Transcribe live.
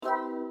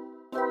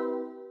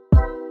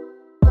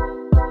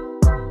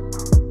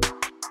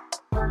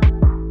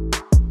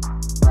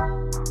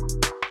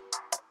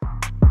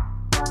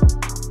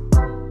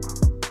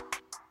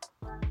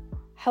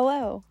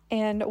Hello,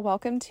 and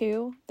welcome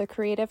to the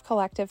Creative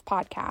Collective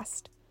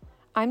podcast.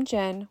 I'm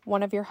Jen,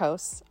 one of your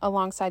hosts.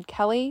 Alongside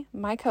Kelly,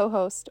 my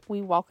co-host,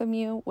 we welcome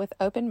you with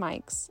open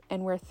mics,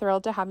 and we're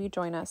thrilled to have you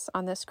join us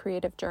on this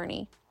creative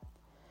journey.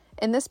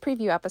 In this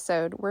preview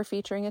episode, we're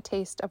featuring a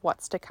taste of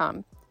what's to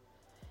come.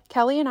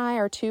 Kelly and I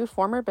are two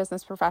former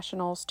business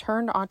professionals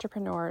turned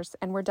entrepreneurs,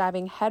 and we're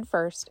diving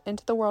headfirst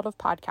into the world of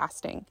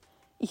podcasting,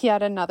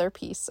 yet another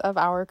piece of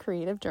our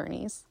creative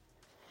journeys.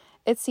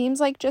 It seems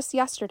like just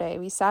yesterday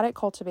we sat at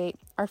Cultivate,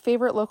 our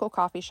favorite local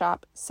coffee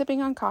shop,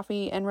 sipping on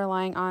coffee and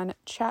relying on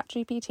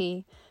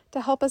ChatGPT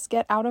to help us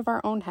get out of our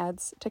own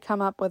heads to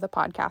come up with a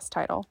podcast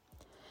title.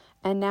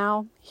 And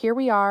now, here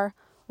we are,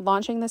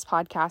 launching this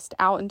podcast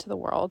out into the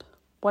world.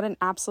 What an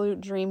absolute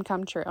dream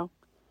come true.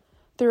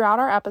 Throughout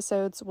our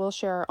episodes, we'll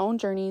share our own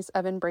journeys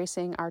of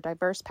embracing our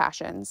diverse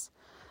passions.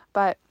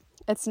 But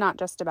it's not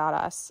just about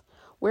us.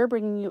 We're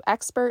bringing you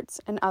experts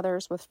and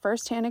others with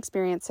firsthand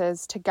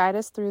experiences to guide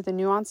us through the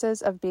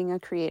nuances of being a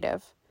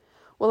creative.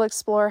 We'll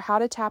explore how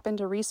to tap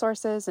into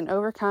resources and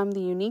overcome the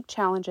unique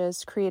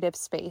challenges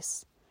creatives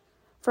face.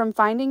 From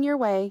finding your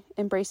way,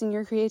 embracing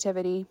your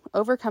creativity,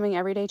 overcoming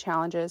everyday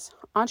challenges,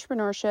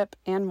 entrepreneurship,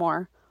 and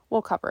more,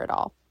 we'll cover it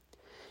all.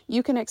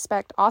 You can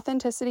expect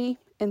authenticity,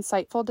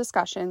 insightful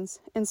discussions,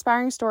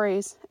 inspiring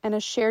stories, and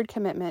a shared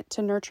commitment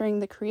to nurturing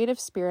the creative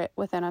spirit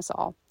within us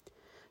all.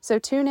 So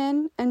tune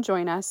in and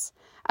join us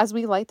as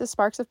we light the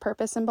sparks of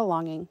purpose and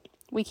belonging.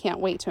 We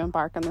can't wait to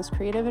embark on this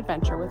creative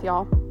adventure with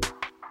y'all.